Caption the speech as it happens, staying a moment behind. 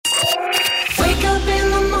Wake up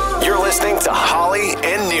in the morning. You're listening to Holly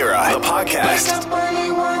and Nira, the podcast.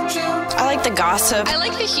 I like the gossip. I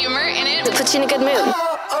like the humor in it. It puts you in a good mood.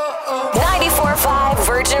 94.5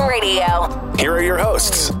 Virgin Radio. Here are your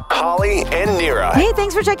hosts, Holly and Nira. Hey,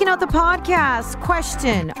 thanks for checking out the podcast.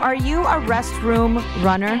 Question, are you a restroom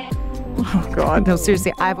runner? Oh, God. No,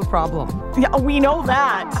 seriously, I have a problem. Yeah, we know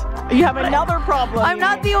that. You have another problem. I'm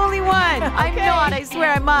not the only one. I'm not. I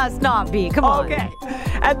swear I must not be. Come on. Okay.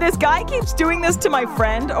 And this guy keeps doing this to my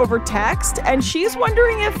friend over text, and she's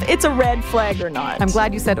wondering if it's a red flag or not. I'm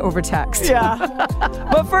glad you said over text. Yeah.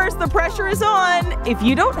 But first, the pressure is on. If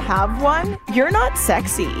you don't have one, you're not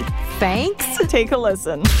sexy. Thanks. Take a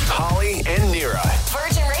listen. Holly and Nira.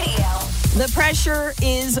 Virgin Radio. The pressure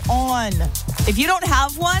is on. If you don't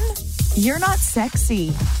have one, you're not sexy.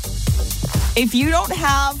 If you don't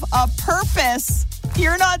have a purpose,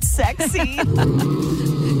 you're not sexy.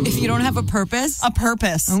 If you don't have a purpose? A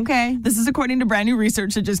purpose. Okay. This is according to brand new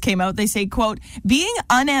research that just came out. They say, quote, being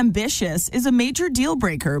unambitious is a major deal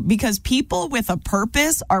breaker because people with a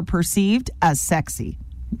purpose are perceived as sexy.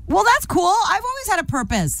 Well, that's cool. I've always had a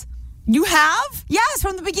purpose. You have? Yes,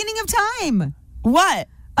 from the beginning of time. What?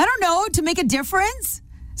 I don't know, to make a difference,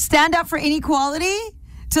 stand up for inequality,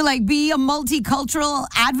 to like be a multicultural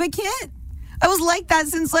advocate. I was like that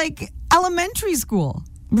since like elementary school.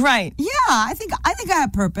 Right. Yeah, I think I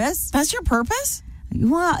have purpose. That's your purpose?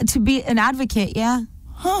 Well, to be an advocate, yeah.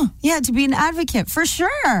 Huh. Yeah, to be an advocate, for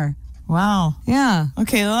sure. Wow. Yeah.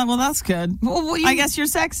 Okay, well, that's good. Well, I guess you're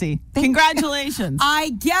sexy. Congratulations. I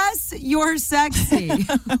guess you're sexy.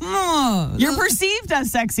 You're perceived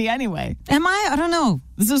as sexy anyway. Am I? I don't know.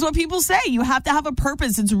 This is what people say. You have to have a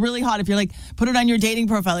purpose. It's really hot if you're like, put it on your dating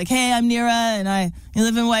profile. Like, hey, I'm Nira and I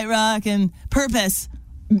live in White Rock and purpose.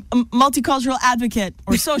 Multicultural advocate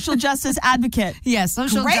or social justice advocate. Yes,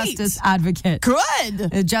 social justice advocate.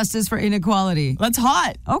 Good. Justice for inequality. That's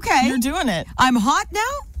hot. Okay. You're doing it. I'm hot now?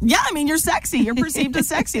 Yeah, I mean, you're sexy. You're perceived as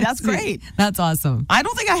sexy. That's great. That's awesome. I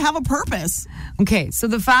don't think I have a purpose. Okay, so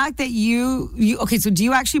the fact that okay, so do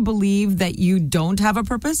you actually believe that you don't have a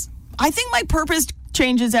purpose? I think my purpose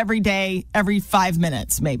changes every day, every 5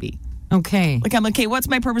 minutes, maybe. Okay. Like, I'm like, okay, what's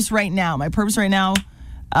my purpose right now? My purpose right now,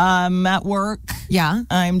 at work. Yeah.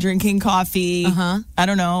 I'm drinking coffee. I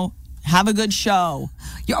don't know. Have a good show.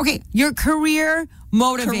 You're career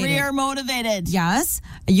motivated. Career motivated. Yes.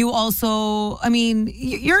 You also, I mean,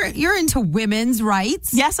 you're into women's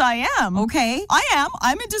rights. Yes, I am. Okay. I am.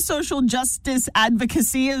 I'm into social justice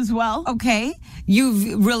advocacy as well. Okay.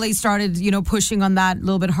 You've really started, pushing on that a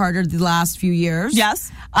little bit harder the last few years. Yes.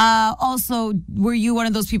 Also, were you one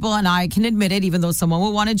of those people, and I can admit it, even though someone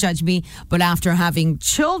will want to judge me, but after having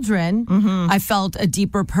children, I felt a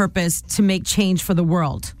deeper purpose to make change for the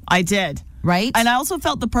world. I did. Right? And I also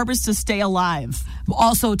felt the purpose to stay alive.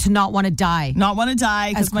 Also to not want to die. Not want to die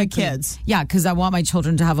because my kids. Yeah, because I want my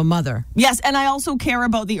children to have a mother. Yes, and I also care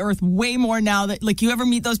about the earth way more now that, like, you ever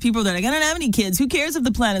meet those people that are like, I don't have any kids. Who cares if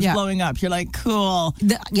the planet's blowing up? You're like, cool.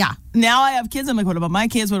 Yeah. Now I have kids. I'm like, what about my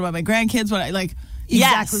kids? What about my grandkids? Exactly.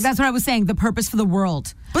 Yes. That's what I was saying. The purpose for the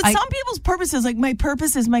world. But some people's purpose is like, my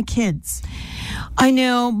purpose is my kids. I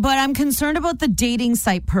know, but I'm concerned about the dating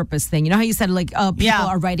site purpose thing. You know how you said people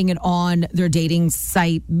are writing it on their dating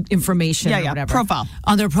site information or whatever. Profile.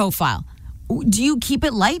 On their profile. Do you keep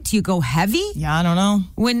it light? Do you go heavy? Yeah, I don't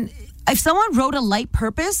know. If someone wrote a light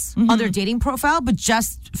purpose on their dating profile but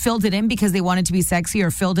just filled it in because they wanted to be sexy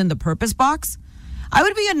or filled in the purpose box, I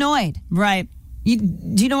would be annoyed. Right. Do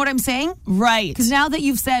you know what I'm saying? Right. Because now that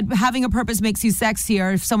you've said having a purpose makes you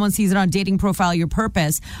sexier, if someone sees it on dating profile, your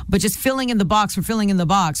purpose, but just filling in the box for filling in the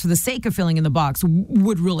box for the sake of filling in the box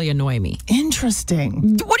would really annoy me. Interesting.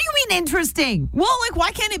 What do you mean interesting? Well, like, why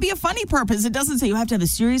can't it be a funny purpose? It doesn't say you have to have a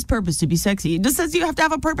serious purpose to be sexy. It just says you have to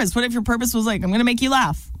have a purpose. What if your purpose was like, I'm going to make you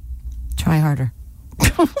laugh? Try harder.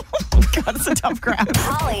 God, it's a tough crowd.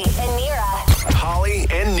 Holly and Nira. Holly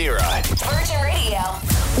and Nira. Virgin Radio.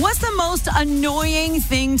 What's the most annoying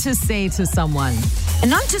thing to say to someone? And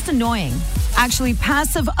not just annoying, actually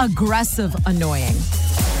passive-aggressive annoying.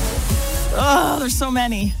 Oh, there's so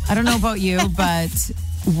many. I don't know about you, but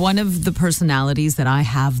one of the personalities that I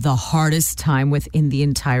have the hardest time with in the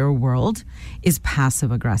entire world is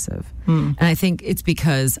passive-aggressive. And I think it's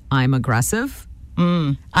because I'm aggressive.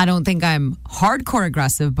 I don't think I'm hardcore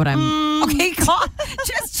aggressive, but I'm... Okay,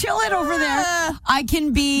 just chill it over there. I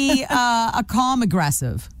can be a calm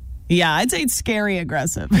aggressive. Yeah, I'd say it's scary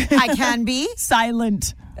aggressive. I can be.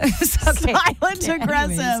 Silent. Okay. Silent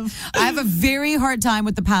aggressive. Anyways, I have a very hard time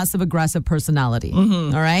with the passive aggressive personality.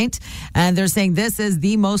 All right. And they're saying this is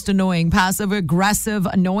the most annoying, passive aggressive,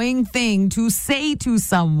 annoying thing to say to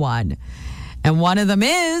someone. And one of them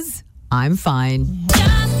is, I'm fine.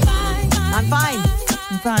 I'm fine.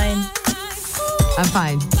 I'm fine. I'm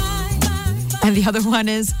fine. And the other one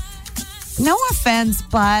is, no offense,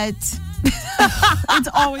 but... It's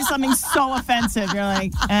always something so offensive. You're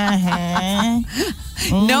like,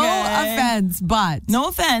 No Okay. offense, but... No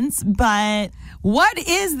offense, but What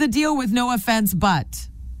is the deal with no offense, but?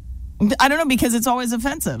 I don't know, because it's always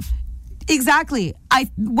offensive. Exactly.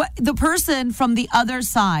 The person from the other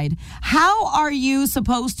side, how are you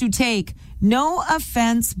supposed to take no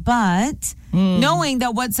offense, but knowing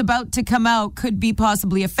that what's about to come out could be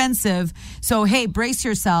possibly offensive? So, hey, brace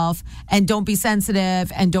yourself and don't be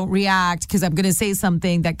sensitive and don't react, because I'm going to say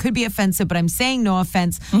something that could be offensive, but I'm saying no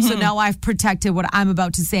offense. So now I've protected what I'm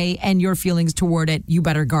about to say and your feelings toward it. You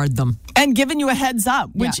better guard them. And giving you a heads up,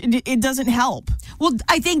 which it doesn't help. Well,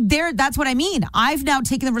 I think that's what I mean. I've now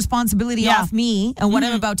taken the responsibility off me and what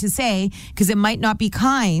I'm about to say, because it might not be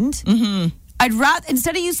kind. I'd rather,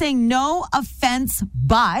 instead of you saying no offense,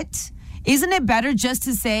 but, isn't it better just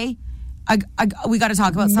to say, we got to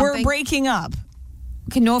talk about something? We're breaking up.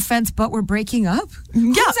 Okay, no offense, but we're breaking up?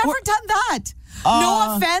 Who's ever done that?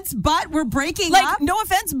 No offense, but we're breaking up? No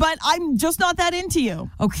offense, but I'm just not that into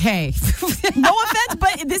you. Okay. No offense,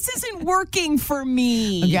 but this isn't working for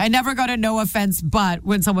me. Okay, I never got a no offense, but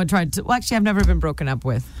when someone tried to... Well, actually, I've never been broken up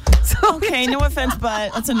with. So Okay, no offense,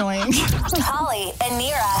 but that's annoying. Holly and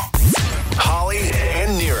Nira. Holly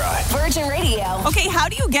and Nira. Virgin Radio. Okay, how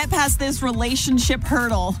do you get past this relationship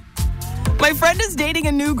hurdle? My friend is dating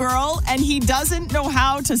a new girl, and he doesn't know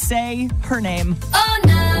how to say her name.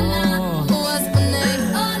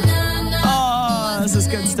 Oh, this is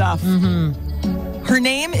good stuff. Her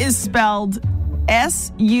name is spelled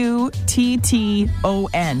Sutton.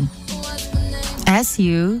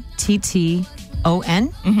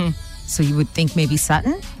 Sutton? So you would think maybe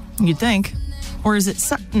Sutton? You'd think. Or is it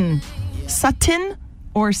Sutton? Sutton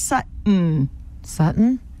or Sutton?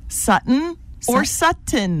 Sutton? Sutton or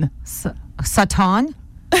Sutton? Sutton?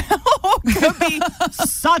 Could be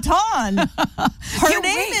Sutton. Her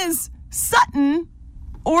name is Sutton,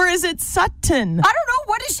 or is it Sutton? I don't know.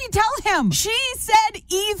 What did she tell him? She said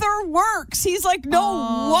either works. He's like,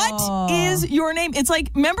 no, what is your name? It's like,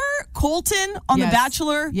 remember Colton on The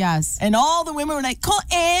Bachelor? Yes. And all the women were like,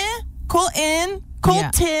 Colton.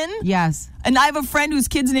 Yes. And I have a friend whose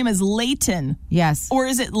kid's name is Leighton. Yes. Or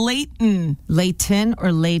is it Leighton? Leighton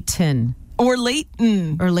or Leighton? Or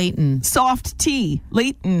Leighton. Or Leighton. Soft T.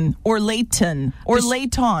 Leighton. Or Leighton. Or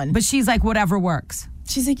Leighton. But she's like, whatever works.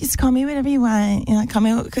 She's like, just call me whatever you want. You know, call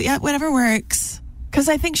me, whatever works. Because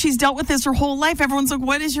I think she's dealt with this her whole life. Everyone's like,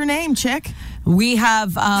 what is your name, chick? We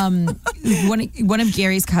have one of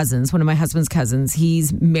Gary's cousins, one of my husband's cousins.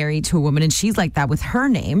 He's married to a woman, and she's like that with her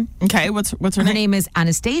name. Okay, what's her name? Her name is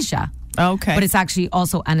Anastasia. Okay. But it's actually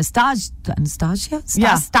also Anastasia?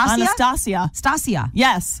 Yeah, Stasia? Stasia.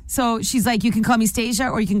 Yes. So she's like, you can call me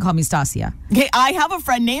Stasia or you can call me Stasia. Okay, I have a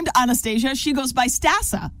friend named Anastasia. She goes by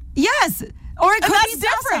Stassa. Yes. Or it could that's be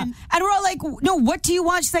different. Stassa. And we're all like, no, what do you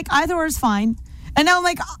want? She's like, either or is fine. And now I'm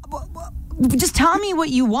like, just tell me what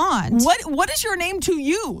you want. What is your name to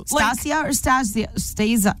you? Stasia or Stasia?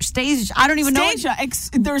 Stasia. I don't even know.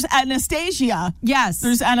 There's Anastasia. Yes.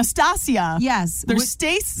 There's Anastasia. Yes. There's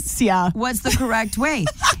Stacia. What's the correct way?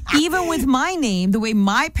 Even with my name, the way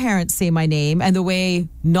my parents say my name and the way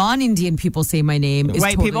non-Indian people say my name is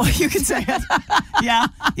white totally people, you can say it.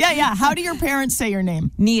 Yeah. How do your parents say your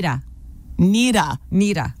name? Nira.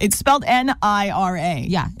 It's spelled Nira.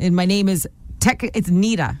 Yeah, and my name is it's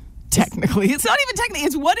Nira. Technically, it's not even technically.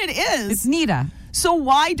 It's what it is. It's Nira. So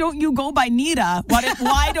why don't you go by Nira?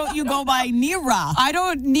 Why don't you go by Nira?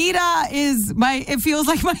 Nira is it feels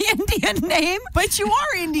like my Indian name. But you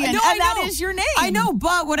are Indian, that is your name. I know,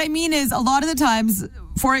 but what I mean is a lot of the times,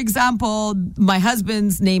 for example, my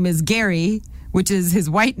husband's name is Gary, which is his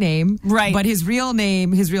white name. Right. But his real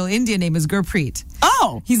Indian name is Gurpreet.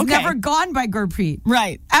 Oh, He's okay. never gone by Gurpreet.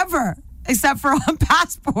 Right. Ever. Except for on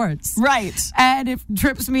passports. Right. And it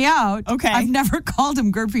trips me out. Okay. I've never called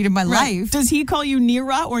him Gurpreet in my life. Does he call you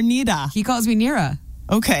Nira or Nida? He calls me Nira.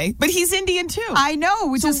 Okay. But he's Indian too. I know.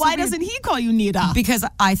 Which so is why weird. doesn't he call you Nida? Because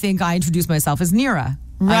I think I introduced myself as Nira.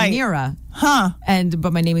 Right. I'm Nira. Huh.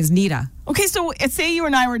 But my name is Nita. Okay, so say you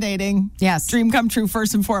and I were dating. Yes. Dream come true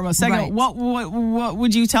first and foremost. Second, Right. what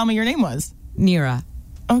would you tell me your name was? Nira.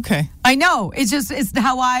 Okay. I know. It's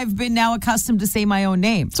how I've been now accustomed to say my own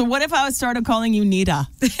name. So what if I started calling you Nita?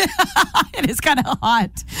 It is kind of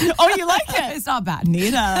hot. Oh, you like it? It's not bad.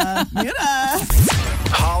 Nita.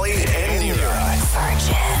 Holly and Nira.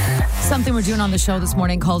 Virgin. Something we're doing on the show this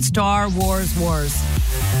morning called Star Wars Wars.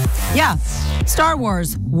 Yeah. Star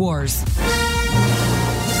Wars Wars.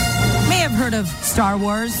 May have heard of Star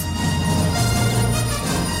Wars?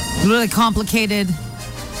 Really complicated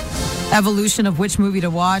evolution of which movie to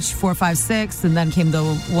watch, 4, 5, 6, and then came the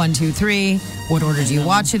 1, 2, 3. What order do you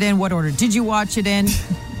watch it in? What order did you watch it in?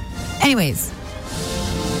 Anyways,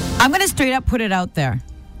 I'm going to straight up put it out there.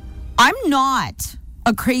 I'm not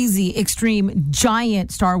a crazy, extreme,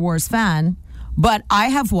 giant Star Wars fan, but I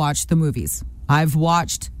have watched the movies. I've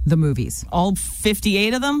watched the movies. All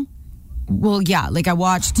 58 of them? Well, yeah, like I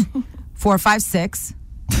watched 4, 5, 6,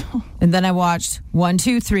 and then I watched 1,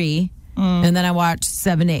 2, 3, and then I watched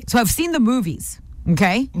 7, 8. So I've seen the movies,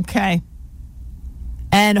 okay? Okay.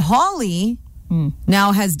 And Holly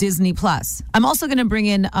now has Disney Plus. I'm also going to bring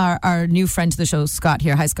in our new friend to the show, Scott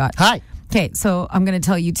here. Hi, Scott. Hi. Okay, so I'm going to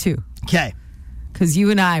tell you too, Okay. because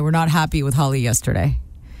you and I were not happy with Holly yesterday.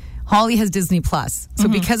 Holly has Disney Plus. So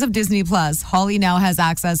because of Disney Plus, Holly now has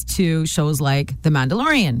access to shows like The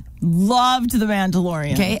Mandalorian. Loved The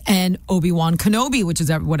Mandalorian. Okay, and Obi-Wan Kenobi, which is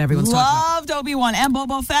what everyone's talking about. Loved Obi-Wan and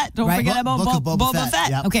Boba Fett. Don't Right. forget about Book of Boba Boba Fett. Fett.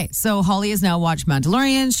 Yep. Okay, so Holly has now watched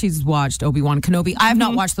Mandalorian. She's watched Obi-Wan Kenobi. I have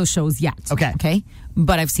not watched those shows yet. Okay. Okay,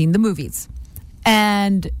 but I've seen the movies.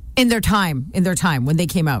 And in their time, when they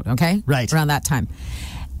came out, okay? Right. Around that time.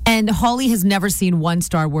 And Holly has never seen one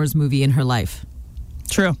Star Wars movie in her life.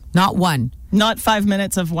 True. Not one. Not 5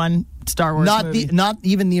 minutes of one Star Wars movie. Not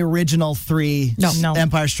even the original 3. No.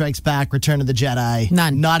 Empire Strikes Back, Return of the Jedi.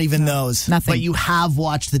 None. Not even those. Nothing. But you have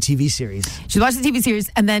watched the TV series. She watched the TV series,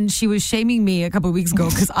 and then she was shaming me a couple of weeks ago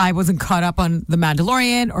because I wasn't caught up on The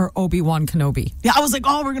Mandalorian or Obi-Wan Kenobi. Yeah, I was like,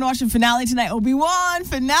 oh, we're going to watch the finale tonight. Obi-Wan,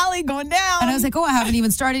 finale going down. And I was like, oh, I haven't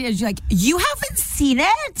even started. And she's like, you haven't seen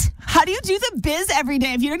it? how do you do the biz every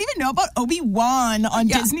day if you don't even know about Obi-Wan on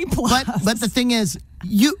Disney Plus? But the thing is,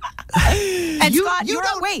 you And you, Scott, you you're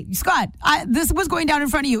don't- wait, Scott. This was going down in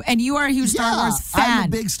front of you, and you are a huge Star Yeah, Wars fan. I'm a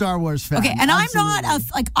big Star Wars fan. Okay, and Absolutely. I'm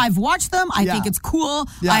not I've watched them. I Yeah. think it's cool.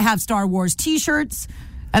 Yeah. I have Star Wars T-shirts,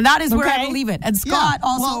 and that is where I Okay. believe it. And Scott Yeah,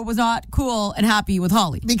 also well- was not cool and happy with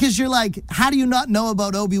Holly. Because you're like, how do you not know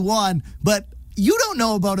about Obi-Wan? But you don't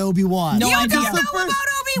know about Obi-Wan. No You idea. don't know about Obi-Wan.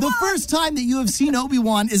 The first time that you have seen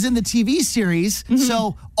Obi-Wan is in the TV series.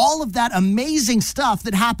 So all of that amazing stuff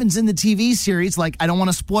that happens in the TV series, like, I don't want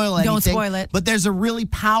to spoil anything. Don't spoil it. But there's a really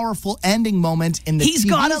powerful ending moment in the He's TV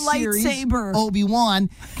got a series, lightsaber. Obi-Wan,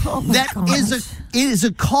 Oh my that is gosh. it is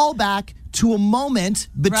a callback to a moment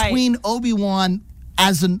between Obi-Wan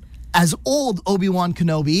as old Obi-Wan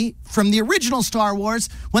Kenobi from the original Star Wars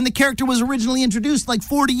when the character was originally introduced like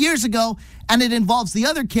 40 years ago, and it involves the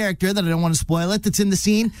other character that I don't want to spoil it that's in the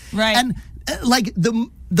scene. Right. And like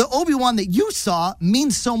the Obi-Wan that you saw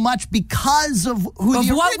means so much because of who Of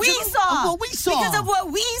the what we original- saw. Of what we saw. Because of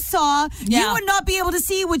what we saw, you Yeah. would not be able to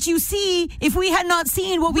see what you see if we had not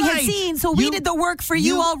seen what we had Right. seen. So we You- did the work for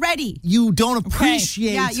you already. You don't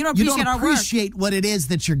appreciate. Yeah, you don't appreciate our work. appreciate what it is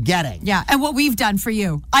that you're getting. Yeah, and what we've done for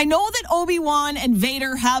you. I know that Obi-Wan and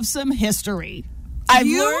Vader have some history. I've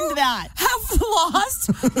You learned that. have lost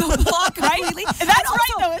the plot completely. That's And right,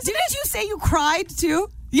 also, though, isn't didn't you say you cried too?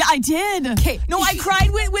 Yeah, I did. Okay. No, I cried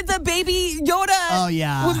with the baby Yoda. Oh,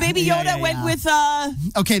 yeah. When baby Yeah, Yoda yeah, went yeah. with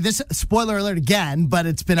Okay, this spoiler alert again, but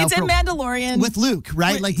it's been out it's for in Mandalorian. with Luke,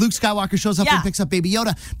 right? With- Like Luke Skywalker shows up Yeah. and picks up Baby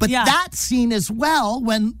Yoda. But Yeah. that scene as well,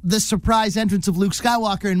 when the surprise entrance of Luke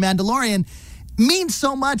Skywalker in Mandalorian means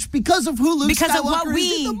so much because of who Luke Because Skywalker of what is in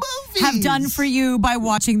we the movies. have done for you by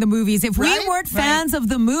watching the movies. If Right? we weren't fans of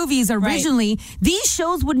the movies originally, these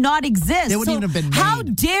shows would not exist. They wouldn't even have been How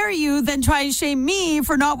made. dare you then try and shame me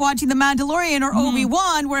for not watching The Mandalorian or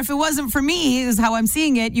Obi-Wan, where if it wasn't for me, is how I'm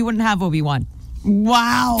seeing it, you wouldn't have Obi-Wan.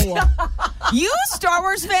 Wow. You Star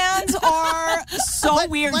Wars fans are so But-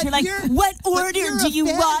 weird. but You're like, you're- what but order you're do a you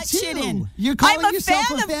fan watch too. it in? You're calling I'm a yourself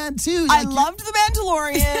fan a of, fan too. I Like, loved The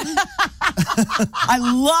Mandalorian. I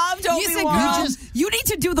loved You said, Obi-Wan. girl, you need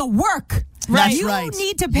to do the work. That's You right.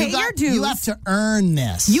 need to pay your dues. You have to earn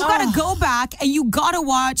this. You got to go back and you got to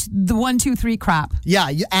watch the 1, 2, 3 crap. Yeah,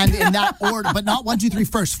 and in that order, but not 1, 2, 3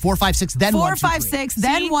 first. 4, 5, 6, then 4, 1, 2, 5, 3. 6,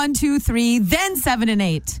 then 1, 2, 3, then 7 and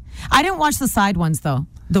 8. I didn't watch the side ones though.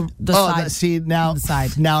 The side. See now. The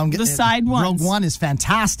side. Now I'm getting The side Rogue ones. One is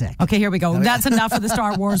fantastic. Okay, here we go. That's enough of the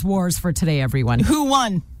Star Wars wars for today, everyone. Who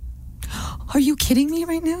won? Are you kidding me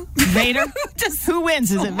right now? Vader? Just who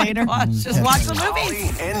wins? Is it Vader? Just watch the Holly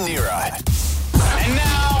movies. and Nira. And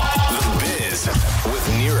now, The Biz with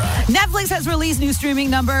Nira. Netflix has released new streaming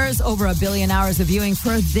numbers, over 1 billion hours of viewing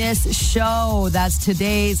for this show. That's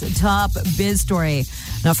today's top biz story.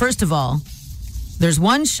 Now, first of all, there's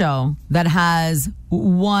one show that has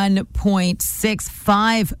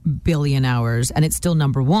 1.65 billion hours, and it's still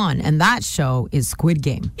number one, and that show is Squid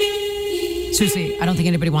Game. Seriously, I don't think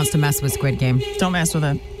anybody wants to mess with Squid Game. Don't mess with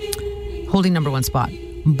it. holding number one spot.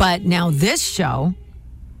 But now this show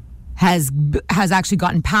has actually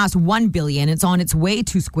gotten past 1 billion. It's on its way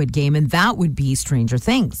to Squid Game, and that would be Stranger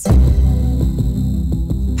Things.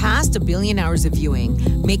 Past 1 billion hours of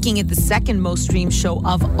viewing, making it the second most streamed show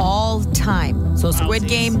of all time. So Squid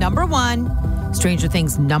Game, number 1, Stranger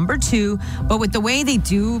Things, number 2. But with the way they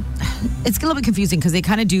do, it's a little bit confusing because they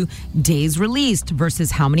kind of do days released versus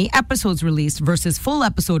how many episodes released versus full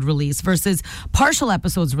episode release versus partial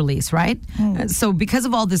episodes released, right? So because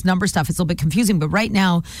of all this number stuff, it's a little bit confusing. But right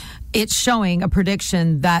now, it's showing a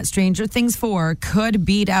prediction that Stranger Things 4 could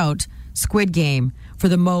beat out Squid Game for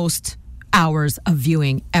the most hours of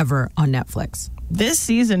viewing ever on Netflix. This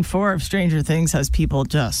season 4 of Stranger Things has people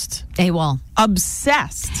just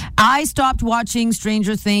obsessed. I stopped watching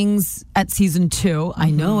Stranger Things at season 2.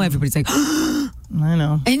 I know everybody's like, I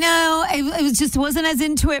know. It was just wasn't as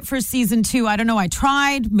into it for season 2. I don't know. I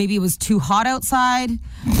tried. Maybe it was too hot outside.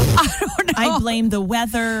 I don't know. I blame the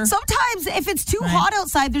weather. Sometimes if it's too hot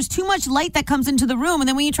outside, there's too much light that comes into the room. And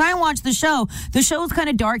then when you try and watch the show's kind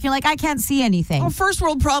of dark. You're like, I can't see anything. Oh, first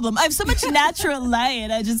world problem. I have so much natural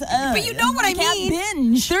light. I just, but you know what I mean. Can't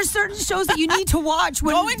binge. There's certain shows that you need to watch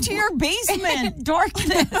when go into your basement.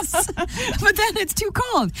 Darkness. But then it's too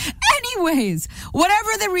cold. Anyways, whatever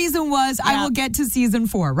the reason was, I will get to season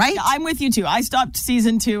 4, right? Yeah, I'm with you too. I stopped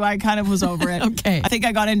season 2. I kind of was over it. Okay. I think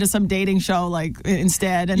I got into some dating show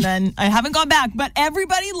instead, and then I haven't gone back. But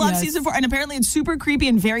everybody loves season 4, and apparently it's super creepy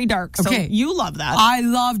and very dark. So you love that. I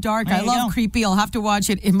love dark. I love creepy. I'll have to watch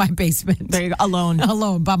it in my basement. There you go.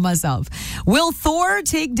 Alone by myself. Will Thor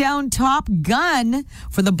take down Top Gun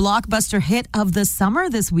for the blockbuster hit of the summer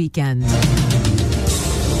this weekend?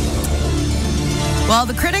 Well,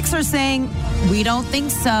 the critics are saying, we don't think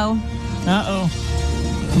so.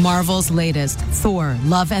 Uh-oh. Marvel's latest, Thor,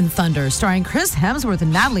 Love and Thunder, starring Chris Hemsworth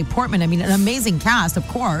and Natalie Portman. I mean, an amazing cast, of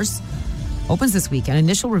course. Opens this weekend.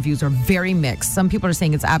 Initial reviews are very mixed. Some people are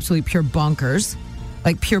saying it's absolutely pure bonkers.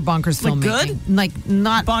 Like pure bonkers filmmaking. Good? Like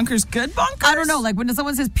not bonkers good bonkers? I don't know. Like when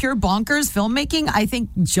someone says pure bonkers filmmaking, I think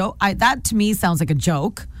that to me sounds like a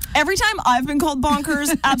joke. Every time I've been called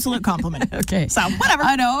bonkers, absolute compliment. Okay. So, whatever.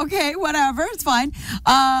 I know. Okay, whatever. It's fine.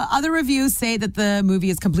 Other reviews say that the movie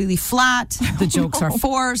is completely flat. The jokes are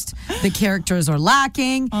forced. The characters are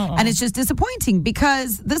lacking. And it's just disappointing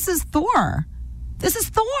because this is Thor. This is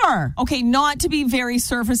Thor. Okay, not to be very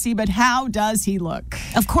surfacey, but how does he look?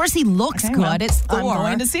 Of course he looks good. Well, it's Thor. I'm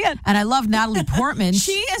going to see it. And I love Natalie Portman.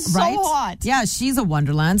 She is so hot. Yeah, she's a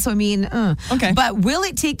wonderland. So, I mean, Okay. But will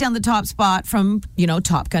it take down the top spot from,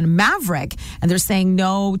 Top Gun Maverick? And they're saying,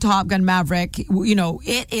 no, Top Gun Maverick,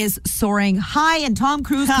 it is soaring high. And Tom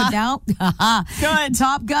Cruise could now...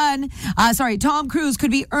 Good. Tom Cruise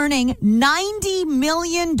could be earning $90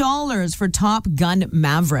 million for Top Gun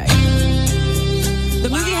Maverick. The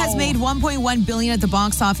movie has made $1.1 billion at the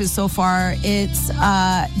box office so far. It's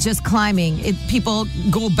just climbing. People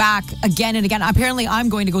go back again and again. Apparently, I'm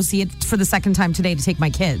going to go see it for the second time today to take my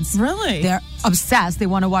kids. Really? They're obsessed. They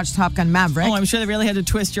want to watch Top Gun Maverick. Oh, I'm sure they really had to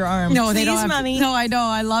twist your arm. No, they don't. Please, Mommy. No, I know.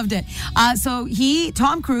 I loved it. So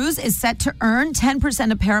Tom Cruise is set to earn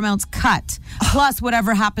 10% of Paramount's cut, plus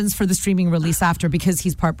whatever happens for the streaming release after, because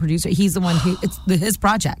he's part producer. He's the one it's his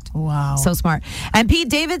project. Wow. So smart. And Pete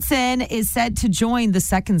Davidson is said to join the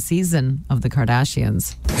second season of The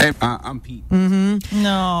Kardashians. Hey, I'm Pete. Mm-hmm.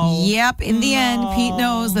 No. Yep. In the end, Pete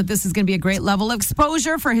knows that this is going to be a great level of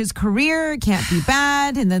exposure for his career. It can't be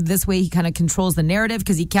bad. And then this way he kind of controls the narrative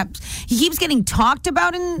because he keeps getting talked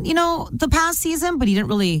about in, the past season, but he didn't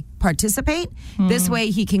really participate. This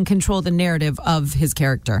way he can control the narrative of his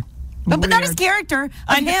character. But not his character,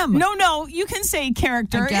 him. No, you can say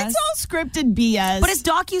character. It's all scripted BS. But it's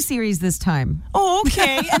docuseries this time. Oh,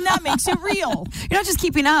 okay. And that makes it real. You're not just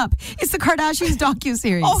keeping up. It's the Kardashians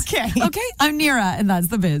docuseries. Okay. Okay? I'm Nira, and that's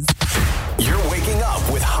The Biz. You're waking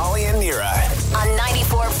up with Holly and Nira. On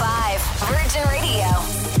 94.5 Virgin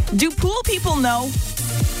Radio. Do pool people know?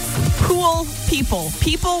 Pool people.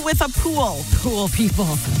 People with a pool. Pool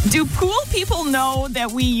people. Do pool people know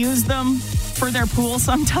that we use them for their pool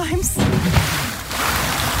sometimes?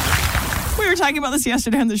 We were talking about this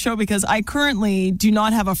yesterday on the show because I currently do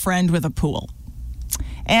not have a friend with a pool.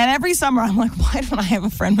 And every summer I'm like, why don't I have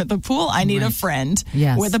a friend with a pool? I need a friend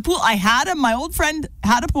with a pool. My old friend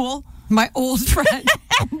had a pool. My old friend.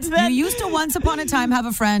 You used to once upon a time have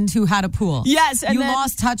a friend who had a pool. Yes. And you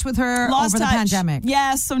lost touch with her over the pandemic.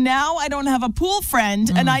 Yes. So now I don't have a pool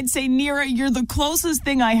friend. And I'd say, Nira, you're the closest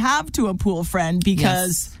thing I have to a pool friend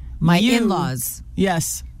because... My in-laws.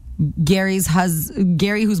 Yes. Gary,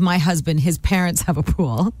 who's my husband, his parents have a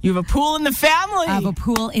pool. You have a pool in the family. I have a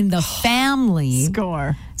pool in the family.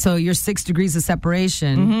 Score. So you're 6 degrees of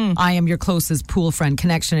separation. I am your closest pool friend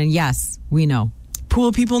connection. And yes, we know.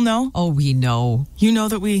 Pool people know? Oh, we know. You know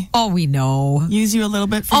that we we know. use you a little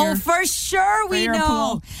bit for your, For sure we your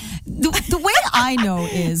know. The way I know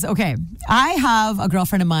is, okay, I have a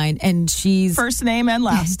girlfriend of mine and she's... first name and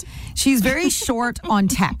last. She's very short on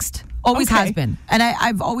text. Always Okay. has been. And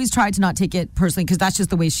I've always tried to not take it personally because that's just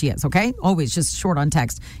the way she is, okay? Always just short on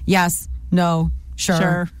text. Yes, no,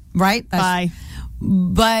 sure. Right? Bye.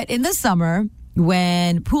 But in the summer,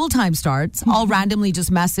 when pool time starts, I'll randomly just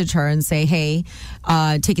message her and say, hey,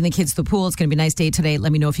 taking the kids to the pool. It's going to be a nice day today.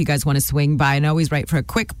 Let me know if you guys want to swing by. And I always write for a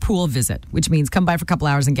quick pool visit, which means come by for a couple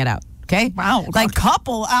hours and get out. Okay? Wow. Like a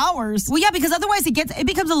couple hours. Well, yeah, because otherwise it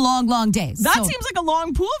becomes a long, long day. That seems like a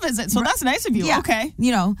long pool visit. So that's nice of you. Yeah, Okay.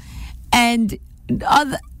 You know, and in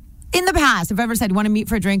the past, if I ever said, you want to meet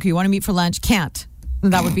for a drink or you want to meet for lunch, can't.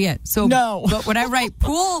 That would be it. So No. But when I write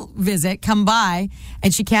pool visit, come by,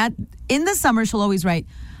 and she can't, in the summer, she'll always write,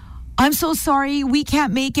 I'm so sorry, we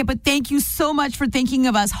can't make it, but thank you so much for thinking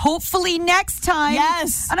of us. Hopefully next time.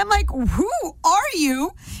 Yes. And I'm like, who are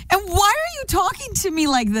you? And why are you talking to me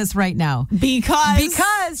like this right now?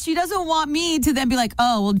 Because she doesn't want me to then be like,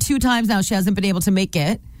 oh, well, 2 times now she hasn't been able to make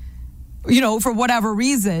it. You know, for whatever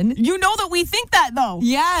reason. you know that we think that, though.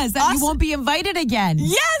 Yes, that Us- you won't be invited again.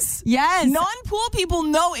 Yes. Yes. Non-pool people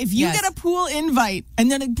know if you Yes. get a pool invite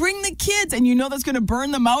and then bring the kids and you know that's going to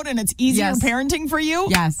burn them out and it's easier Yes. parenting for you.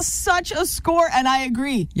 Yes. Such a score. And I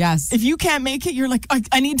agree. Yes. If you can't make it, you're like,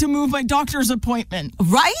 I need to move my doctor's appointment.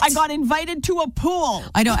 Right? I got invited to a pool.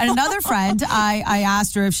 I know. And another friend, I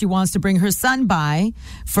asked her if she wants to bring her son by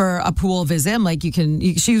for a pool visit. I'm like,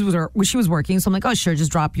 she was working. So I'm like, oh, sure,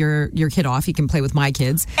 just drop your kid off. You can play with my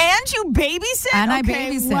kids. And you babysit? And I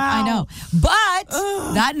Okay, babysit. wow. I know.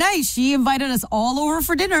 But that night, she invited us all over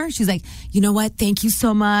for dinner. She's like, you know what? Thank you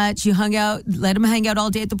so much. You hung out, let him hang out all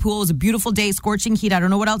day at the pool. It was a beautiful day, scorching heat. I don't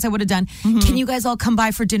know what else I would have done. Can you guys all come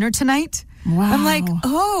by for dinner tonight? Wow. I'm like,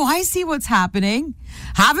 oh, I see what's happening.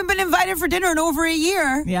 Haven't been invited for dinner in over a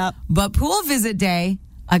year. Yep. But pool visit day,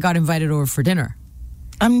 I got invited over for dinner.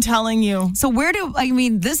 I'm telling you. So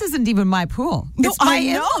this isn't even my pool. No, It's my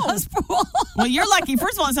I know. in-laws' pool. Well, you're lucky.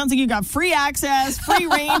 First of all, it sounds like you got free access, free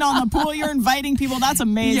reign on the pool. You're inviting people. That's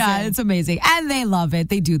amazing. Yeah, it's amazing. And they love it.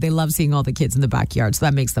 They do. They love seeing all the kids in the backyard. So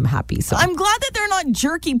that makes them happy. So I'm glad that they're not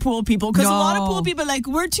jerky pool people because a lot of No. pool people are like,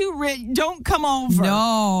 we're too rich. Don't come over.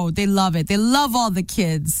 no, they love it. They love all the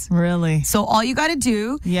kids. Really? So all you got to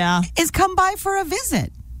do Yeah. is come by for a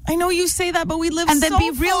visit. I know you say that, but we live And then so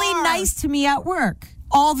be really far. nice to me at work.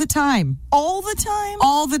 All the time. All the time?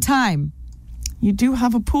 All the time. You do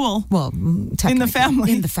have a pool. Well, technically.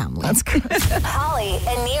 family. In the family. That's good. Holly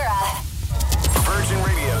and Nira. Virgin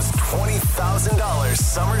Radio's $20,000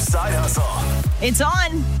 Summer Side Hustle. It's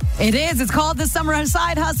on. It is. It's called the Summer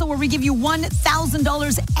Side Hustle, where we give you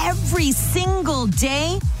 $1,000 every single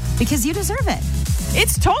day because you deserve it.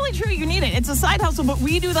 It's totally true. You need it. It's a side hustle, but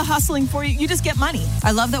we do the hustling for you. You just get money.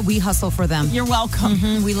 I love that we hustle for them. You're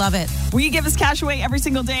welcome. We love it. We give us cash away every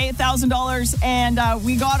single day, $1,000. And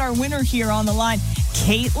we got our winner here on the line.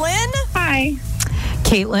 Caitlin? Hi.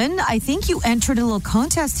 Caitlin, I think you entered a little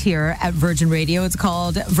contest here at Virgin Radio. It's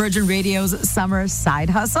called Virgin Radio's Summer Side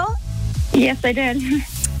Hustle. Yes, I did.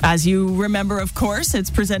 As you remember, of course, it's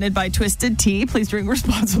presented by Twisted Tea. Please drink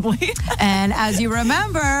responsibly. And as you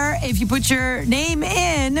remember, if you put your name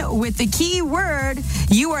in with the key word,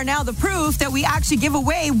 you are now the proof that we actually give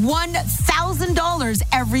away $1,000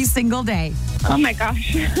 every single day. Oh my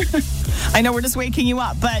gosh. I know we're just waking you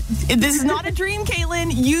up, but this is not a dream,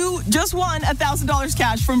 Caitlin. You just won $1,000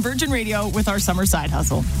 cash from Virgin Radio with our Summer Side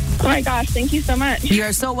Hustle. Oh my gosh. Thank you so much.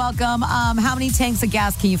 You're so welcome. How many tanks of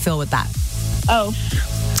gas can you fill with that? Oh,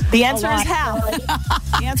 The answer a is lot. half.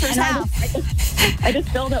 The answer is half. I just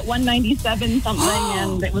filled at 197 something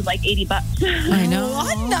and it was like $80. I know.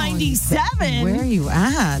 197? Where are you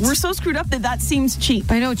at? We're so screwed up that seems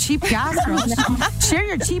cheap. I know, cheap gas, girl. Share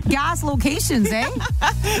your cheap gas locations, eh?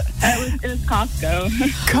 It was Costco.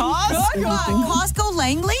 Costco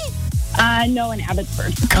Langley? No, in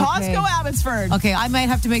Abbotsford. Costco Abbotsford. Okay, I might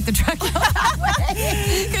have to make the trek that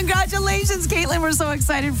way. Congratulations, Caitlin. We're so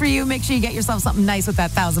excited for you. Make sure you get yourself something nice with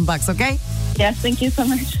that $1,000, okay? Yes, thank you so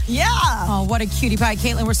much. Yeah. Oh, what a cutie pie,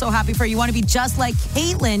 Caitlin. We're so happy for you. You want to be just like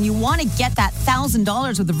Caitlin. You want to get that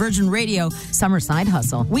 $1,000 with the Virgin Radio Summer Side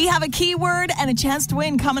Hustle. We have a keyword and a chance to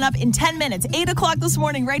win coming up in 10 minutes, 8 o'clock this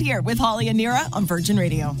morning, right here with Holly and Nira on Virgin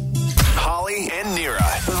Radio. Holly and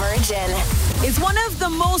Nira. Virgin. It's one of the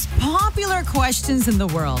most popular questions in the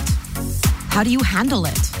world. How do you handle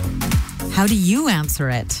it? How do you answer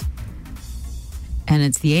it? And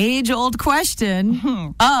it's the age-old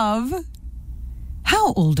question of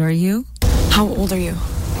How old are you? How old are you?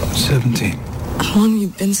 17. How long have you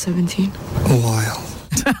been 17? A while.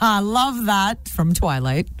 I love that from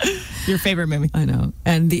Twilight. Your favorite movie. I know.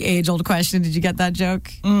 And the age-old question, did you get that joke?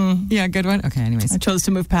 Yeah, good one. Okay, anyways. I chose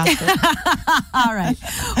to move past it. All right.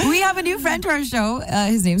 We have a new friend to our show.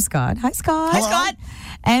 His name's Scott. Hi, Scott. Hi, Scott.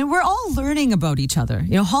 And we're all learning about each other.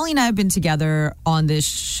 You know, Holly and I have been together on this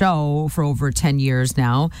show for over 10 years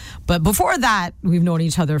now. But before that, we've known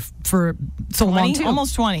each other for so long, too.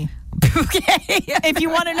 Almost 20. Okay. If you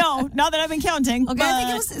want to know, not that I've been counting. Okay, I think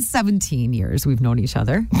it was 17 years we've known each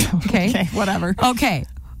other. Okay. Okay, whatever. Okay.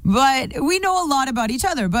 But we know a lot about each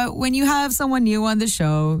other. But when you have someone new on the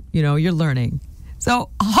show, you know, you're learning.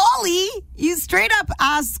 So, Holly, you straight up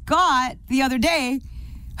asked Scott the other day,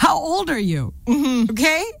 how old are you? Mm-hmm.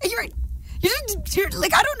 Okay? You're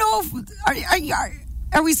like, I don't know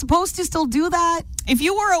if, are we supposed to still do that? If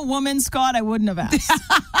you were a woman, Scott, I wouldn't have asked.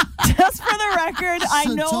 Just for the record, I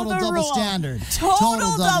know total the double rule. standard. Total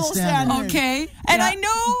double standard. Okay. And Yeah.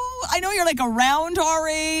 I know you're like around our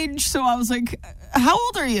age, so I was like, how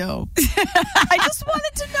old are you? I just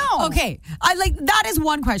wanted to know. Okay. That is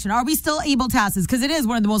one question. Are we still able to ask this? Because it is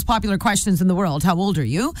one of the most popular questions in the world. How old are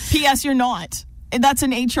you? P.S. You're not. That's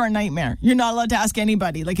an HR nightmare. You're not allowed to ask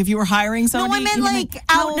anybody. Like if you were hiring somebody. No, I meant like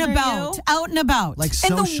out and about. Out and about. Like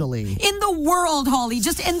socially. In the world, Holly.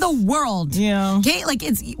 Just in the world. Yeah. Okay? Like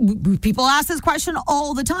people ask this question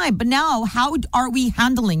all the time. But now, how are we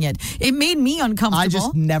handling it? It made me uncomfortable. I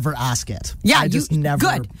just never ask it. Yeah, I just never.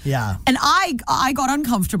 Good. Yeah. And I got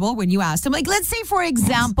uncomfortable when you asked him. Like, let's say, for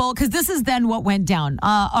example, because this is then what went down.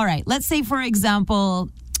 All right. Let's say, for example,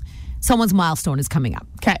 someone's milestone is coming up.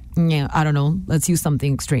 Okay. Yeah, I don't know. Let's use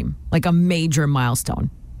something extreme, like a major milestone.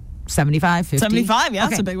 75, 50? 75, yeah, okay.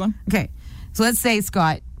 That's a big one. Okay. So let's say,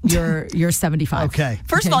 Scott, you're 75. Okay.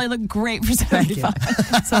 First of all, you look great for 75.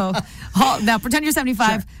 So now pretend you're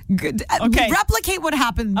 75. Sure. Good. Okay. Replicate what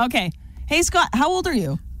happened. Okay. Hey, Scott, how old are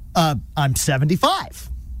you? I'm 75.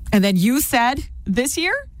 And then you said, This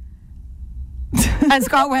year? and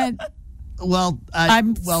Scott went, Well,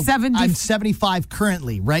 I'm 70. I'm 75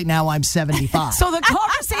 currently. Right now, I'm 75. So the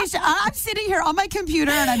conversation, I'm sitting here on my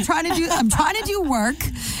computer and I'm trying to do work,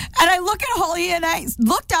 and I look at Holly and I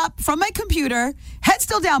looked up from my computer, head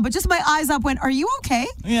still down, but just my eyes up, went, are you okay?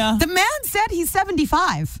 Yeah. The man said he's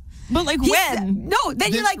 75. But like He when? said- no,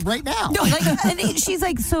 then you're like right now. No, like, and she's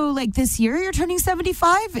like, so like this year you're turning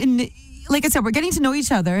 75, and like I said, we're getting to know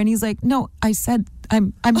each other, and he's like, no, I said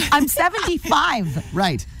I'm 75.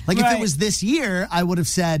 Right. Like if Right. it was this year, I would have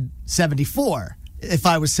said 74. If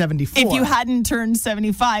I was 74. If you hadn't turned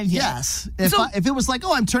 75 yet. Yes. If, So- if it was like,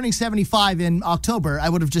 oh, I'm turning 75 in October, I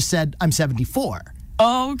would have just said I'm 74.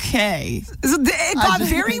 Okay. So it got just-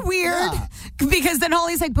 very weird yeah. because then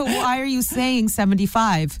Holly's like, but why are you saying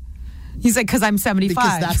 75? He's like, because I'm 75.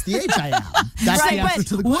 Because that's the age I am. That's right, the answer but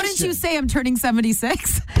to the question. wouldn't you say I'm turning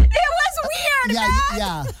 76? It was weird,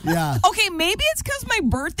 man. Yeah. Okay, maybe it's because my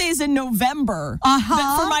birthday's in November. Uh-huh.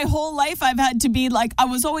 That for my whole life, I've had to be like, I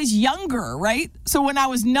was always younger, right? So when I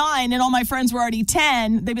was 9 and all my friends were already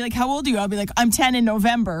 10, they'd be like, how old are you? I'd be like, I'm 10 in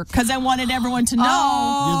November, because I wanted everyone to know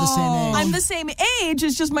You're the same age. I'm the same age.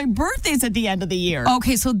 It's just my birthday's at the end of the year.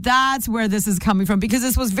 Okay, so that's where this is coming from, because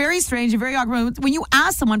this was very strange and very awkward. When you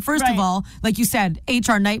ask someone, first Right. of all, like you said,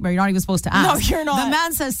 HR nightmare, you're not even supposed to ask. No, you're not. The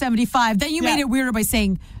man says 75. Then you Yeah. made it weirder by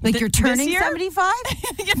saying, like, you're This turning year? 75?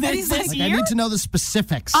 This he's like, Like, year? I need to know the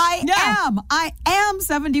specifics. I am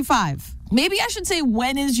 75. Maybe I should say,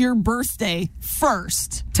 when is your birthday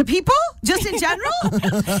first? To people? Just in general? Then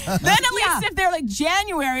at least if they're like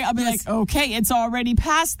January, I'll be Yes. like, okay, it's already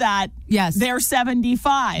past that. Yes. They're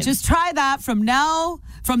 75. Just try that from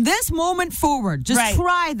this moment forward. Just Right.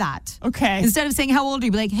 try that. Okay. Instead of saying, how old are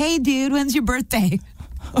you? Be like, hey, dude, when's your birthday?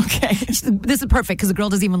 Okay. This is perfect because the girl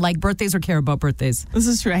doesn't even like birthdays or care about birthdays. This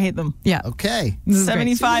is true. I hate them. Yeah. Okay. This is great.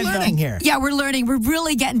 75 We're learning here. Yeah, we're learning. We're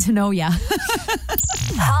really getting to know ya.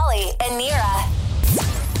 Holly and Nira.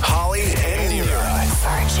 Holly and Nira.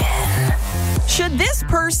 Virgin. Should this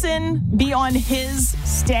person be on his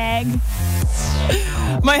stag?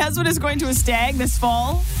 My husband is going to a stag this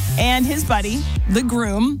fall, and his buddy, the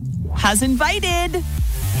groom, has invited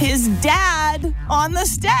his dad on the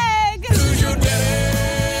stag.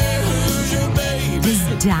 His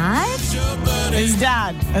dad? His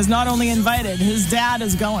dad has not only invited, his dad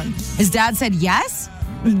is going. His dad said yes?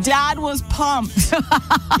 Dad was pumped.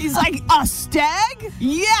 He's like, a stag?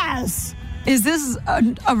 Yes. Is this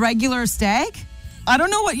a regular stag? I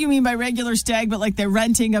don't know what you mean by regular stag, but like they're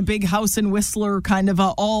renting a big house in Whistler, kind of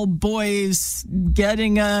a all boys,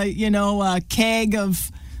 getting a keg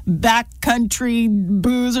of backcountry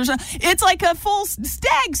booze or something. It's like a full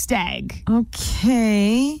stag.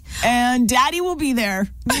 Okay. And Daddy will be there.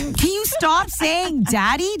 Can you stop saying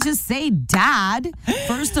daddy? Just say dad.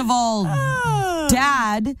 First of all,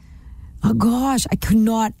 dad. Oh gosh, I could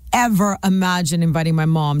not ever imagine inviting my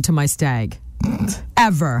mom to my stag.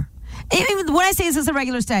 Ever. Even when I say is this a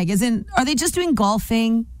regular stag, are they just doing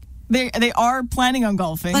golfing? They are planning on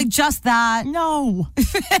golfing. Like just that? No.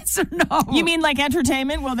 No. You mean like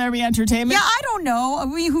entertainment? Will there be entertainment? Yeah, I don't know. I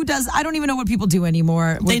mean, who does? I don't even know what people do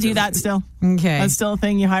anymore. They do that still. Okay. That's still a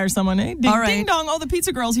thing. You hire someone. Hey, ding, all right. Ding dong. Oh, the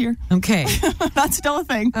pizza girl's here. Okay. That's still a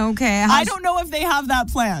thing. Okay. I don't know if they have that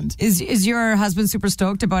planned. Is your husband super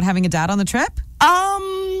stoked about having a dad on the trip?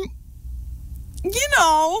 You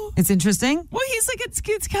know, it's interesting. Well, he's like,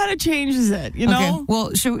 it's kind of changes it, you know? Okay.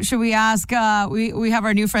 Well, should we ask, we have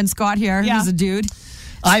our new friend Scott here, who's a dude.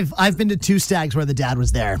 I've been to 2 stags where the dad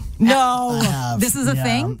was there. No. This is a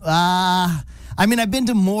thing? I mean, I've been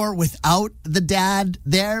to more without the dad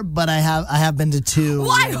there, but I have been to 2. Well,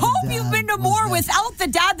 I hope you've been to more without the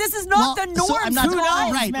dad. This is not the norm. So I'm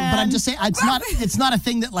not right, man. but I'm just saying it's not a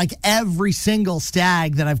thing that like every single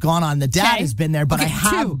stag that I've gone on, the dad has been there, but I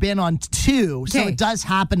have been on 2. So it does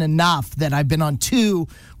happen enough that I've been on 2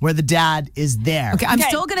 where the dad is there. Okay, I'm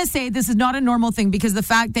still going to say this is not a normal thing because the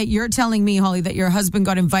fact that you're telling me, Holly, that your husband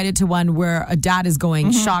got invited to one where a dad is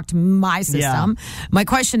going shocked my system. Yeah. My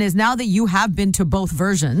question is, now that you have been to both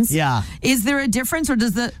versions, is there a difference or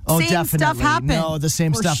does the same stuff happen? No, the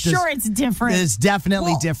same stuff. Sure, it's different. It's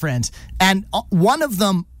definitely different. And one of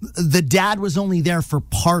them, the dad was only there for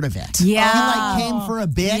part of it. Yeah. He like came for a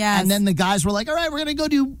bit and then the guys were like, all right, we're going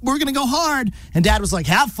to go hard. And dad was like,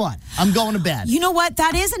 have fun. I'm going to bed. You know what?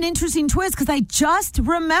 That is an interesting twist because I just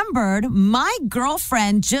remembered my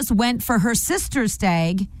girlfriend just went for her sister's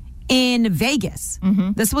stag in Vegas.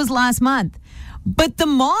 Mm-hmm. This was last month. But the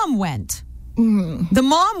mom went. Mm-hmm. The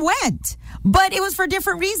mom went. But it was for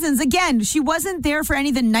different reasons. Again, she wasn't there for any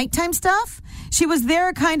of the nighttime stuff. She was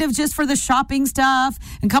there kind of just for the shopping stuff,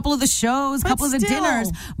 and a couple of the shows, a couple of the dinners.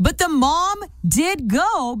 But the mom did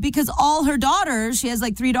go because all her daughters, she has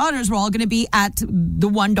like 3 daughters, were all going to be at the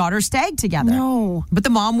one daughter stag together. No. But the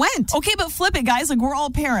mom went. Okay, but flip it, guys. Like, we're all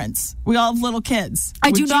parents. We all have little kids.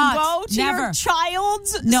 Would do not. you go to your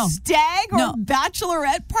child's stag or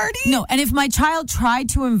bachelorette party? No. And if my child tried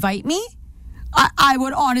to invite me, I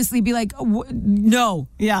would honestly be like, no.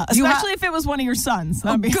 Yeah, especially if it was one of your sons.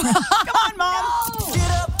 That'd be come on, Mom.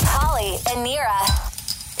 No. Holly and Nira.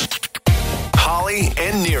 Holly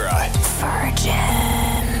and Nira.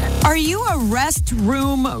 Virgin. Are you a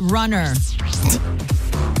restroom runner?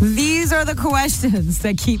 These are the questions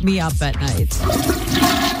that keep me up at night.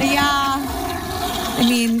 Yeah. I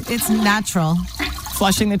mean, it's natural.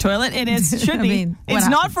 Flushing the toilet, should be. It's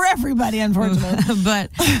not for everybody, unfortunately. But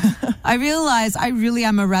I realized I really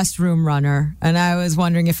am a restroom runner, and I was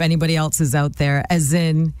wondering if anybody else is out there, as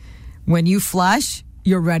in when you flush,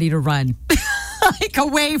 you're ready to run. Like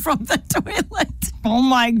away from the toilet. Oh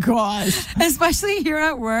my gosh. Especially here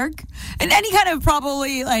at work. And any kind of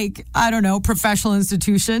probably like, I don't know, professional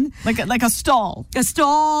institution. Like a stall. A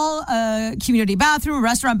stall, a community bathroom, a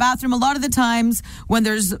restaurant bathroom. A lot of the times when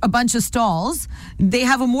there's a bunch of stalls, they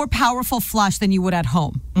have a more powerful flush than you would at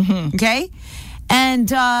home. Mm-hmm. Okay? And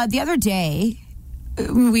the other day,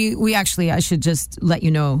 we actually, I should just let you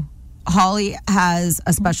know, Holly has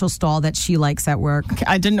a special stall that she likes at work. Okay,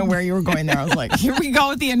 I didn't know where you were going there. I was like, here we go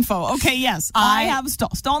with the info. Okay, yes. I have a stall.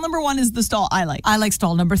 Stall number 1 is the stall I like. I like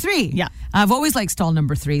stall number 3. Yeah. I've always liked stall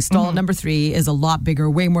number 3. Stall number 3 is a lot bigger,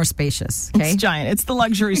 way more spacious. Okay? It's giant. It's the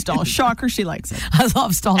luxury stall. Shocker, she likes it. I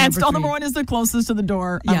love stall number 3. And stall number 1 is the closest to the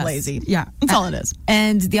door. I'm lazy. Yeah. That's all it is.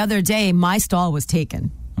 And the other day, my stall was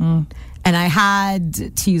taken. And I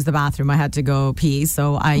had to use the bathroom. I had to go pee,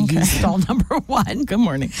 so I used stall number 1. Good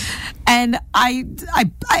morning. And I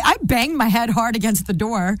banged my head hard against the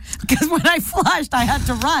door because when I flushed, I had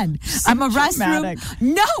to run. I'm a restroom.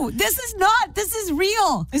 No, this is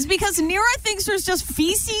real. It's because Nira thinks there's just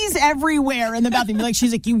feces everywhere in the bathroom.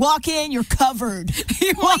 She's like, you walk in, you're covered. You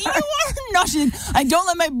are not. She's like, I don't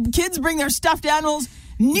let my kids bring their stuffed animals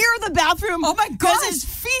near the bathroom. Oh my God. Because it's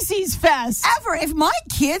feces fest. Ever. If my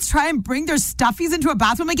kids try and bring their stuffies into a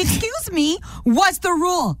bathroom, like, excuse me, what's the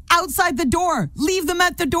rule? Outside the door. Leave them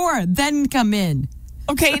at the door. Then come in.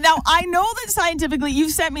 Okay, now I know that scientifically,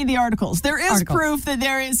 you've sent me the articles. There is proof that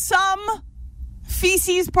there is some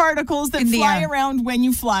feces particles that fly around when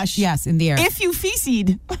you flush. Yes, in the air. If you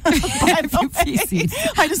feces.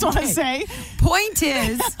 I just want to say. Point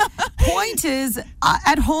is,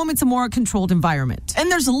 at home, it's a more controlled environment.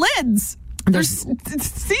 And there's lids. There's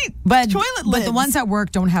seat, But toilet lids. But the ones at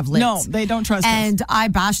work don't have lids. No, they don't trust us. And I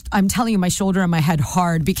bashed, I'm telling you, my shoulder and my head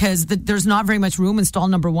hard because there's not very much room in stall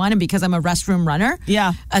number 1. And because I'm a restroom runner,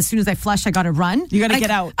 Yeah. as soon as I flush, I got to run. You gotta And get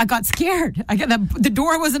out. I got scared. The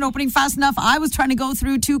door wasn't opening fast enough. I was trying to go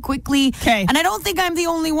through too quickly. Okay. And I don't think I'm the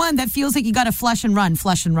only one that feels like you got to flush and run.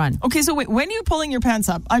 Okay, so wait, when are you pulling your pants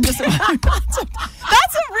up? I'm just...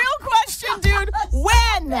 That's a real question, dude.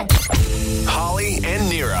 When? Holly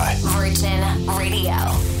and Nira. Virgin Radio.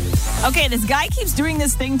 Okay, this guy keeps doing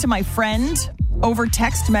this thing to my friend over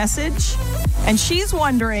text message, and she's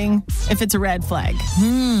wondering if it's a red flag.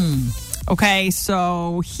 Okay,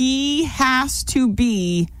 so he has to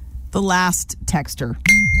be the last texter.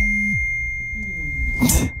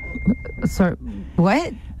 Sorry,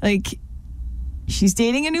 what? Like, she's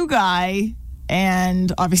dating a new guy,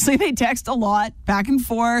 and obviously they text a lot back and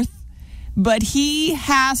forth, but he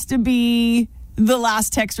has to be the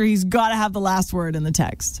last texter. He's got to have the last word in the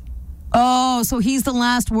text. Oh, so he's the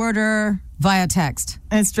last worder via text.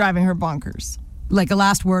 And it's driving her bonkers. Like a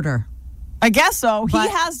last worder. I guess so. But- he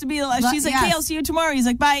has to be the last. but She's like, yes. "Okay, I'll see you tomorrow." He's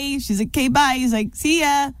like, "Bye." She's like, "Okay, bye." He's like, "See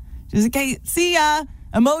ya." She's like, "Okay, see ya."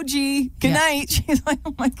 Emoji. Good Yeah. night. She's like,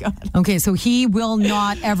 "Oh my God." Okay, so he will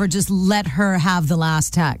not ever just let her have the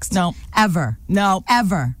last text. No. Ever. No.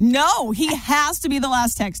 Ever. No, he has to be the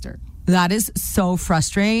last texter. That is so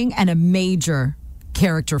frustrating and a major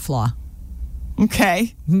character flaw.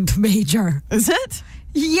 Okay. Major. Is it?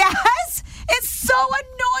 Yes! It's so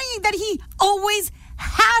annoying that he always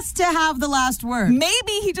has to have the last word.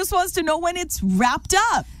 Maybe he just wants to know when it's wrapped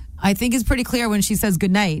up. I think it's pretty clear when she says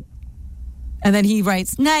good night. And then he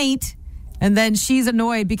writes night. And then she's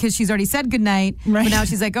annoyed because she's already said good night. Right. But now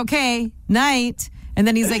she's like, okay, night. And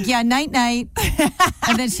then he's like, yeah, night, night.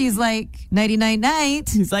 And then she's like, nighty, night, night.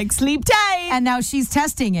 He's like, sleep tight. And now she's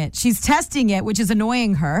testing it. She's testing it, which is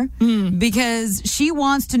annoying her because she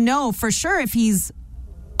wants to know for sure if he's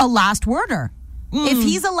a last worder. If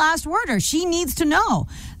he's a last worder, she needs to know.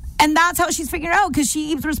 And that's how she's figuring it out because she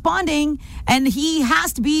keeps responding and he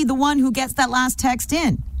has to be the one who gets that last text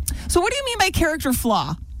in. So what do you mean by character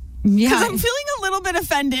flaw? Yeah. Because I'm feeling a little bit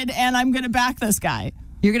offended and I'm going to back this guy.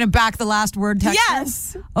 You're going to back the last word texter?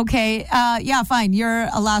 Yes. Okay. Yeah, fine. You're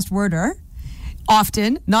a last worder.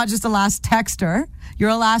 Often, not just a last texter. You're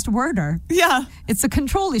a last worder. Yeah. It's a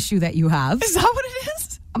control issue that you have. Is that what it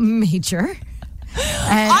is? Major.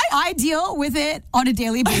 And I deal with it on a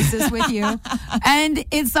daily basis with you. And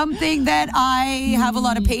it's something that I have a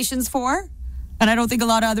lot of patience for. And I don't think a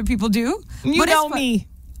lot of other people do. You But know it's me.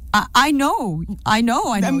 I know.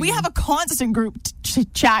 And we you. have a constant group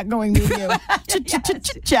chat going with you.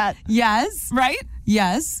 Chat. Yes. Right?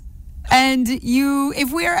 Yes. And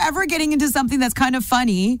if we are ever getting into something that's kind of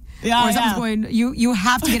funny, Yeah, or something's yeah. going, you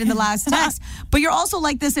have to get in the last text. But you're also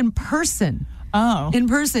like this in person. Oh. In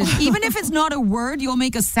person. Even if it's not a word, you'll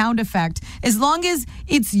make a sound effect. As long as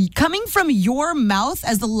it's coming from your mouth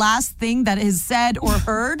as the last thing that is said or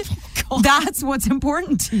heard, that's what's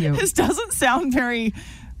important to you. This doesn't sound very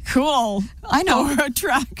cool. I know. Or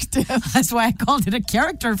attractive. That's why I called it a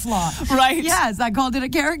character flaw. Right. Yes, I called it a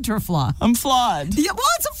character flaw. I'm flawed. Yeah, well,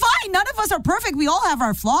 it's fine. None of us are perfect. We all have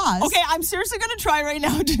our flaws. Okay, I'm seriously going to try right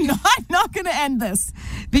now. I'm not going to end this.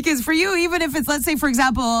 Because for you, even if it's, let's say, for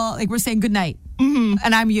example, like we're saying good night, and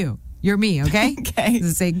I'm you. You're me, okay? Okay.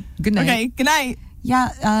 Let's say good night. Okay, good night. Yeah,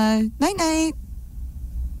 night, night.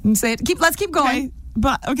 And say it. Let's keep going.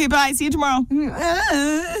 Okay, bye. See you tomorrow.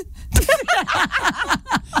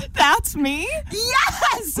 That's me?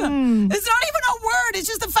 Yes! It's not even a word. It's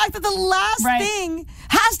just the fact that the last thing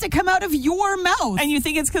has to come out of your mouth. And you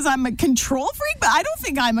think it's because I'm a control freak? But I don't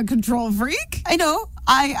think I'm a control freak. I know.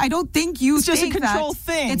 I don't think you It's just a think control that.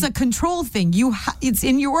 thing. It's a control thing. It's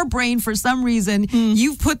in your brain for some reason.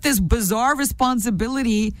 You've put this bizarre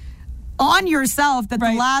responsibility on yourself that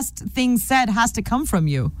the last thing said has to come from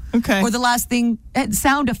you. Okay. Or the last thing,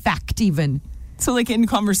 sound effect even. So like in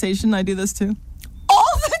conversation, I do this too? All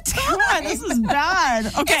the time. God, this is bad.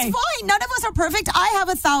 Okay. It's fine. None of us are perfect. I have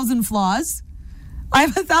 1,000 flaws. I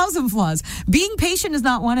have 1,000 flaws. Being patient is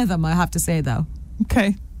not one of them, I have to say, though.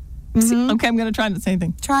 Okay. Okay, I'm going to try not to say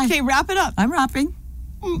anything. Try. Okay, wrap it up. I'm rapping.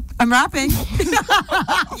 I'm rapping.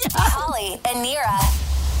 Holly and Nira.